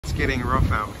getting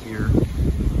rough out here.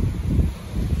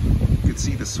 You can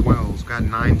see the swells, got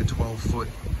 9 to 12 foot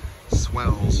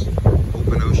swells,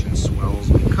 open ocean swells,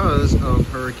 because of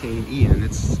Hurricane Ian.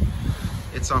 It's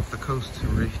off the coast,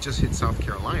 or it just hit South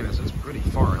Carolina, so it's pretty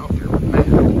far out there. But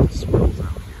man, look at the swells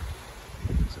out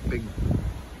here. It's a big,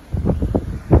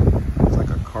 it's like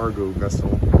a cargo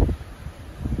vessel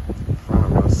in front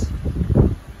of us.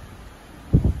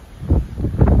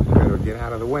 We better get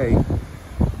out of the way.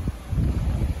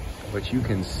 But you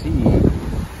can see, it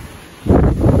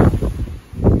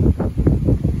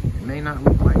may not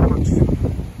look like much,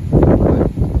 but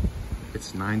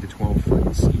it's 9 to 12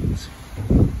 foot seas.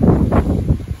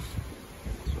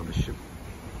 So the ship,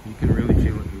 you can really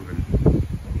feel it moving.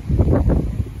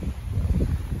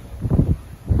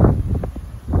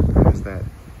 There's that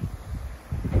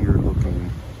weird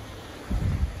looking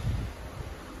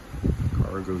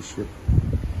cargo ship.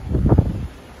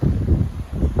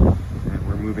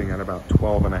 Moving at about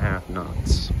 12.5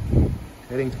 knots.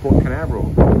 Heading to Port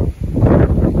Canaveral.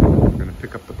 We're going to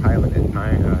pick up the pilot at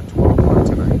 12 o'clock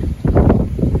tonight.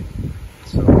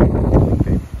 So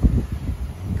they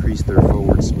increased their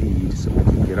forward speed so we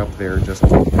can get up there just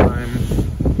in time.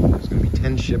 There's going to be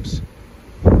 10 ships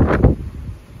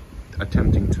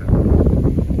attempting to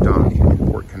dock in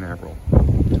Port Canaveral.